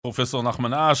פרופסור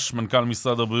נחמן, מנכ"ל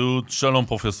משרד הבריאות. שלום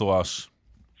פרופסור אש.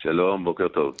 שלום, בוקר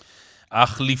טוב.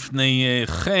 אך לפני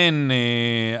כן,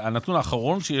 הנתון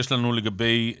האחרון שיש לנו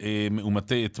לגבי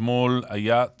מאומתי אתמול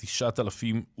היה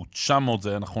 9,900, זה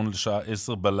היה נכון לשעה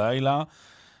 10 בלילה.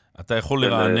 אתה יכול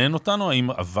לרענן אותנו?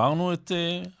 האם עברנו את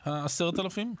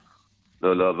 10,000?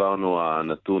 לא עברנו.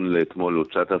 הנתון לאתמול הוא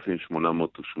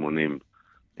 9,880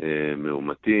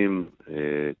 מאומתים,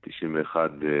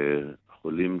 91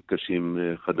 חולים קשים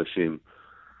חדשים.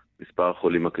 מספר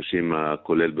החולים הקשים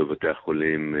הכולל בבתי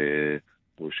החולים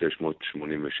הוא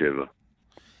 687.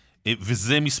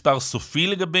 וזה מספר סופי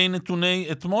לגבי נתוני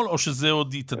אתמול, או שזה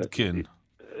עוד יתעדכן?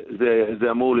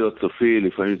 זה אמור להיות סופי,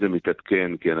 לפעמים זה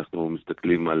מתעדכן, כי אנחנו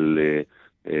מסתכלים על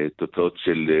תוצאות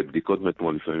של בדיקות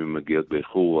מאתמול, לפעמים מגיעות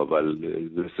באיחור, אבל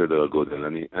זה סדר הגודל.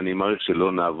 אני מעריך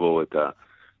שלא נעבור את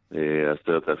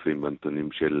 10,000 בנתונים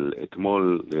של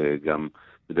אתמול, גם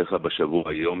בדרך כלל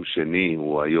בשבוע, יום שני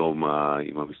הוא היום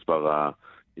עם המספר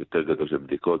היותר גדול של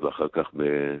בדיקות, ואחר כך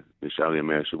בשאר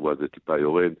ימי השבוע זה טיפה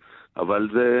יורד, אבל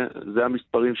זה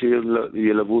המספרים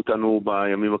שילוו אותנו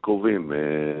בימים הקרובים,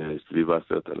 סביב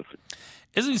 10,000.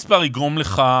 איזה מספר יגרום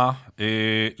לך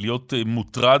להיות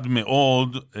מוטרד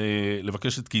מאוד,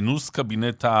 לבקש את כינוס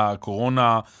קבינט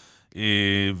הקורונה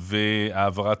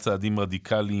והעברת צעדים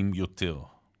רדיקליים יותר?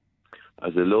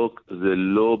 אז זה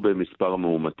לא במספר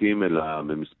המאומתים, אלא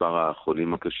במספר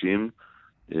החולים הקשים.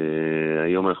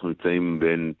 היום אנחנו נמצאים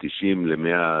בין 90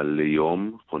 ל-100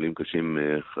 ליום, חולים קשים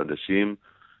חדשים,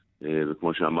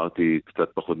 וכמו שאמרתי,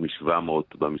 קצת פחות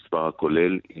מ-700 במספר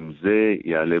הכולל. אם זה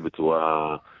יעלה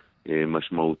בצורה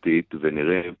משמעותית,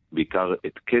 ונראה בעיקר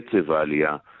את קצב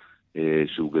העלייה,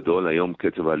 שהוא גדול, היום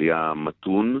קצב העלייה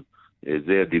מתון,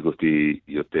 זה ידיג אותי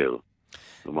יותר.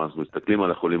 כלומר, אנחנו מסתכלים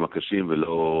על החולים הקשים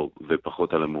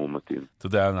ופחות על המאומתים. אתה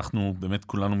יודע, אנחנו באמת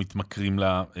כולנו מתמכרים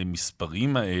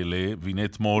למספרים האלה, והנה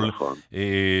אתמול נכון.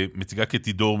 מציגה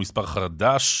כתידור מספר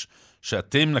חדש,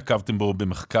 שאתם נקבתם בו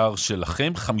במחקר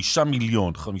שלכם, 5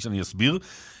 מיליון, אני אסביר,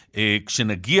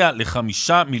 כשנגיע ל5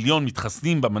 מיליון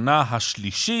מתחסנים במנה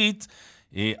השלישית,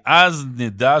 אז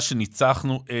נדע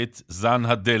שניצחנו את זן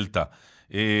הדלטה.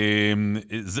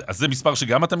 אז זה מספר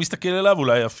שגם אתה מסתכל עליו,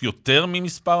 אולי אף יותר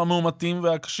ממספר המאומתים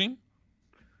והקשים?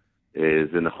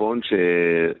 זה נכון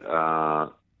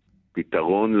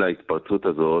שהפתרון להתפרצות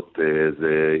הזאת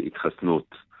זה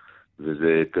התחסנות,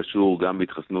 וזה קשור גם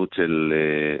בהתחסנות של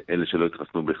אלה שלא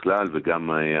התחסנו בכלל, וגם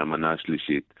המנה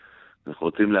השלישית. אנחנו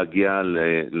רוצים להגיע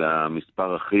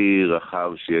למספר הכי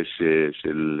רחב שיש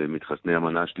של מתחסני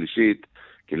המנה השלישית,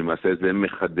 כי למעשה זה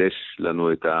מחדש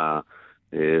לנו את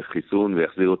חיסון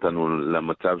ויחזיר אותנו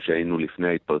למצב שהיינו לפני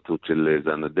ההתפרצות של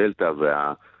זן הדלטה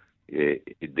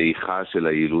והדעיכה של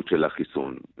היעילות של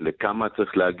החיסון. לכמה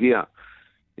צריך להגיע?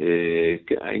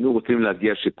 היינו רוצים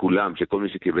להגיע שכל מי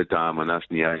שקיבל את המנה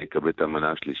השנייה יקבל את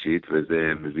המנה השלישית,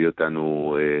 וזה מביא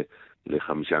אותנו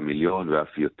ל5 מיליון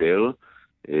ואף יותר.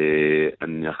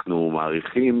 אנחנו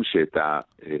מעריכים שאת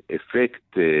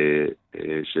האפקט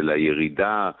של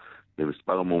הירידה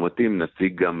במספר המאומתים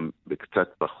נשיג גם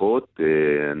בקצת פחות.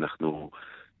 אנחנו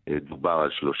דובר על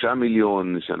 3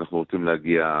 מיליון שאנחנו רוצים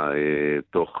להגיע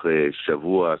תוך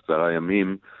שבוע, 10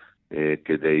 ימים,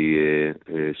 כדי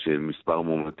שמספר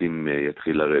המאומתים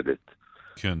יתחיל לרדת.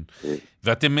 כן.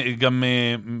 ואתם גם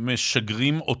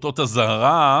משגרים אותות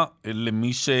הזהרה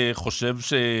למי שחושב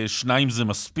ש2 זה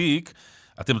מספיק.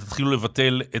 אתם תתחילו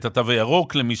לבטל את התו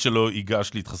הירוק למי שלא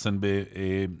ייגש להתחסן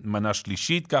במנה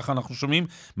שלישית, ככה אנחנו שומעים.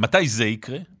 מתי זה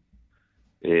יקרה?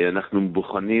 אנחנו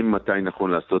בוחנים מתי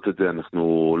נכון לעשות את זה.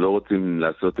 אנחנו לא רוצים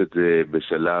לעשות את זה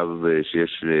בשלב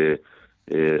שיש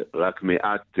רק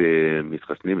מעט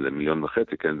מתחסנים, זה 1.5 מיליון,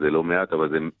 כן, זה לא מעט, אבל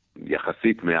זה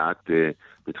יחסית מעט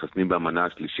מתחסנים במנה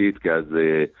השלישית, כי אז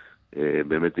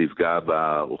באמת זה יפגע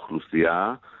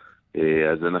באוכלוסייה.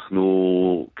 אז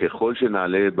אנחנו, ככל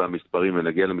שנעלה במספרים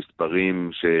ונגיע למספרים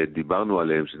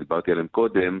שדיברתי עליהם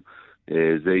קודם,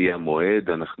 זה יהיה המועד.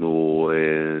 אנחנו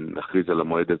נכריז על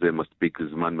המועד הזה מספיק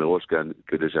זמן מראש,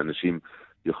 כדי שאנשים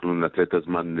יוכלו לנצל את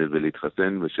הזמן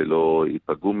ולהתחסן ושלא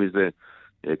ייפגעו מזה,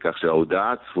 כך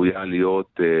שההודעה צפויה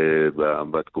להיות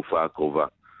בתקופה הקרובה.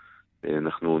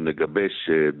 אנחנו נגבש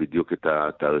בדיוק את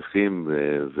התאריכים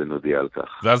ונודיע על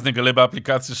כך. ואז נגלה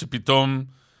באפליקציה שפתאום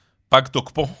פג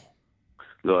תוקפו.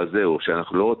 לא, אז זהו,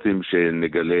 שאנחנו לא רוצים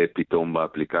שנגלה פתאום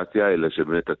באפליקציה, אלא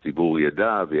שבאמת הציבור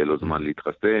ידע ויהיה לו זמן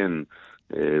להתחסן,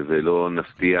 ולא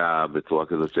נפתיע בצורה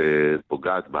כזאת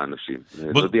שפוגעת באנשים.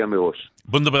 נודיע מראש.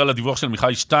 בוא נדבר על הדיווח של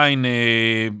מיכאל שטיין,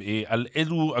 על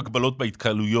אילו הגבלות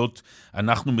בהתקהלויות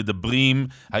אנחנו מדברים,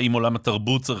 האם עולם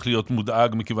התרבות צריך להיות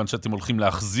מודאג מכיוון שאתם הולכים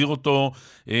להחזיר אותו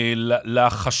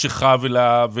לחשיכה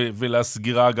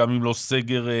ולסגירה, גם אם לא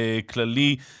סגר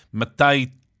כללי, מתי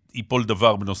ייפול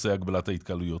דבר בנושא הגבלת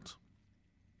ההתקהלויות?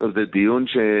 זה דיון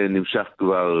שנמשך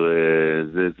כבר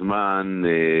זה זמן.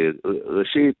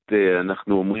 ראשית,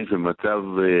 אנחנו אומרים שמצב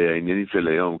העניינים של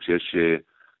היום, כשיש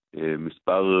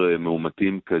מספר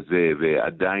מאומתים כזה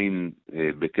ועדיין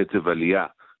בקצב עלייה,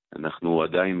 אנחנו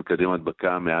עדיין מקדם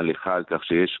הדבקה מעל אחד, כך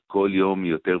שיש כל יום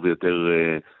יותר ויותר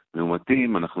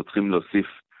מאומתים, אנחנו צריכים להוסיף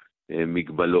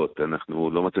מגבלות.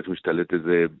 אנחנו לא מצליחים להשתלט את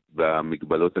זה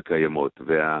במגבלות הקיימות,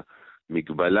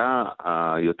 המגבלה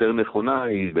היותר נכונה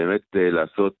היא באמת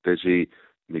לעשות איזושהי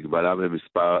מגבלה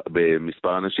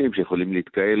במספר אנשים שיכולים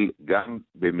להתקהל גם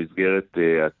במסגרת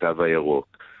התו הירוק.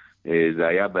 זה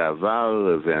היה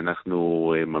בעבר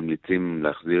ואנחנו ממליצים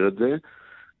להחזיר את זה.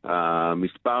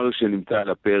 המספר שנמצא על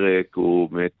הפרק הוא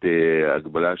באמת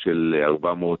הגבלה של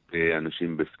 400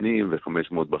 אנשים בפנים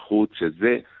ו500 בחוץ,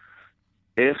 שזה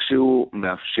איכשהו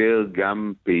מאפשר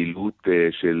גם פעילות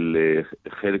של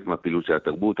חלק מהפעילות של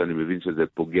התרבות. אני מבין שזה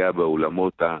פוגע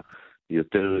באולמות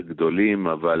היותר גדולים,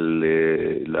 אבל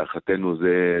להערכתנו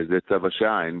זה צו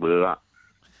השעה, אין ברירה.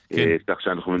 כן. כך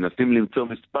שאנחנו מנסים למצוא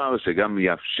מספר שגם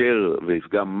יאפשר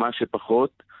ויפגע מה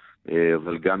שפחות,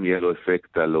 אבל גם יהיה לו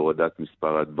אפקט על הורדת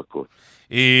מספר ההדבקות.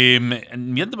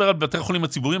 מיד נדבר על בתי החולים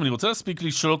הציבוריים. אני רוצה להספיק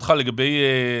לשאול אותך לגבי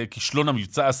כישלון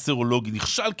המבצע הסרולוגי.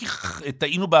 נכשל כי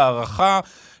טעינו בהערכה,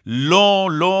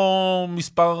 לא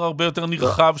מספר הרבה יותר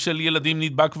נרחב של ילדים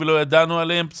נדבק ולא ידענו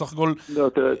עליהם, בסך הכל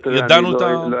ידענו את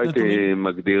הנתונים. לא הייתי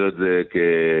מגדיר את זה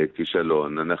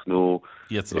ככישלון. אנחנו,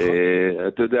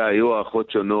 אתה יודע, היו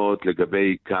הערכות שונות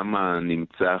לגבי כמה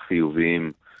נמצא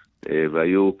חיוביים,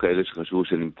 והיו כאלה שחשבו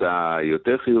שנמצא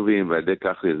יותר חיוביים, ועל ידי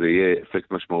כך זה יהיה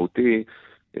אפקט משמעותי,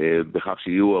 בכך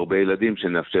שיהיו הרבה ילדים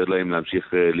שנאפשר להם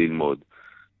להמשיך ללמוד.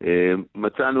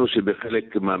 מצאנו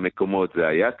שבחלק מהמקומות זה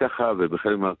היה ככה,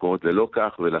 ובחלק מהמקומות זה לא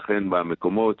כך, ולכן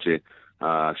במקומות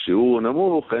שהשיעור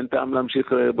נמוך, אין טעם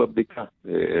להמשיך בבדיקה.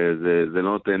 זה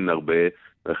לא נותן הרבה,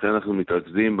 ולכן אנחנו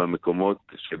מתרכזים במקומות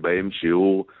שבהם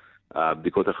שיעור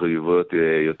הבדיקות החיוביות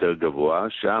יותר גבוה,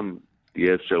 שם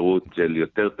תהיה אפשרות של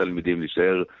יותר תלמידים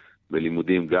להישאר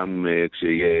בלימודים גם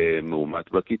כשיהיה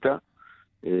מאומת בכיתה.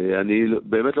 אני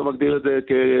באמת לא מגדיר את זה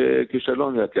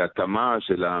ככישלון, כהתאמה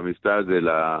של המבצע הזה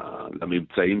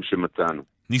לממצאים שמצאנו.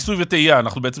 ניסוי וטעייה,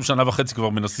 אנחנו בעצם שנה וחצי כבר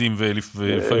מנסים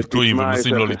ולפעמים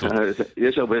ומנסים לא לטעות.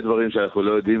 יש הרבה דברים שאנחנו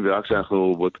לא יודעים, ורק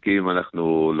כשאנחנו בודקים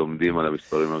אנחנו לומדים על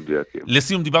המספרים המדויקים.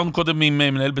 לסיום, דיברנו קודם עם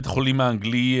מנהל בית החולים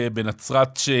האנגלי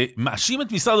בנצרת, שמאשים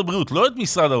את משרד הבריאות, לא את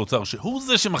משרד האוצר, שהוא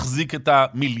זה שמחזיק את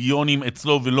המיליונים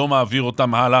אצלו ולא מעביר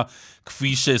אותם הלאה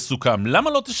כפי שסוכם. למה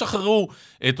לא תשחררו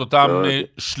את אותם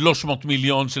 300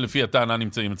 מיליון שלפי הטענה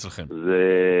נמצאים אצלכם?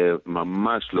 זה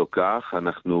ממש לא כך.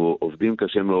 אנחנו עובדים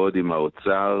קשה מאוד עם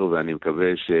האוצר, ואני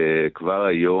מקווה שכבר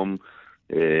היום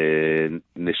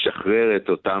נשחרר את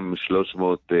אותם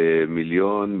 300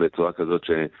 מיליון בצורה כזאת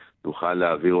שנוכל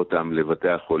להעביר אותם לבתי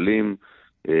החולים.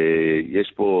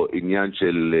 יש פה עניין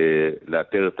של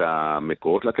לאתר את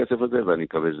המקורות לכסף הזה, ואני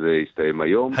מקווה שזה יסתיים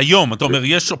היום. היום, אתה אומר,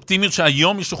 יש אופטימיות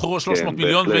שהיום ישוחררו 300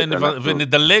 מיליון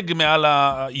ונדלג מעל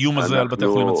האיום הזה על בתי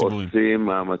החולים הציבוריים. אנחנו עושים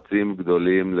מאמצים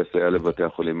גדולים לסייע לבתי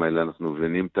החולים האלה, אנחנו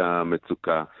מבינים את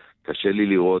המצוקה. קשה לי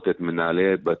לראות את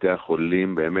מנהלי בתי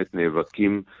החולים באמת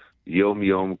נאבקים יום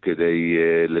יום כדי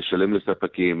לשלם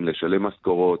לספקים, לשלם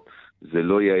משכורות. זה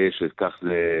לא יהיה שכך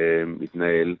זה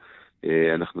מתנהל.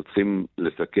 אנחנו צריכים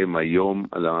לסכם היום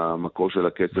על המקור של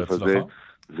הכסף הזה,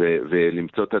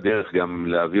 ולמצוא את הדרך גם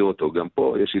להעביר אותו. גם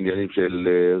פה יש עניינים של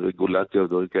רגולציה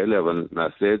ודברים כאלה, אבל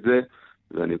נעשה את זה,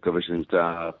 ואני מקווה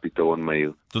שנמצא פתרון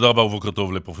מהיר. תודה רבה ובוקר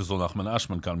טוב לפרופסור נחמן,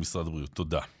 מנכ"ל משרד הבריאות.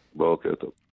 תודה. בוקר טוב.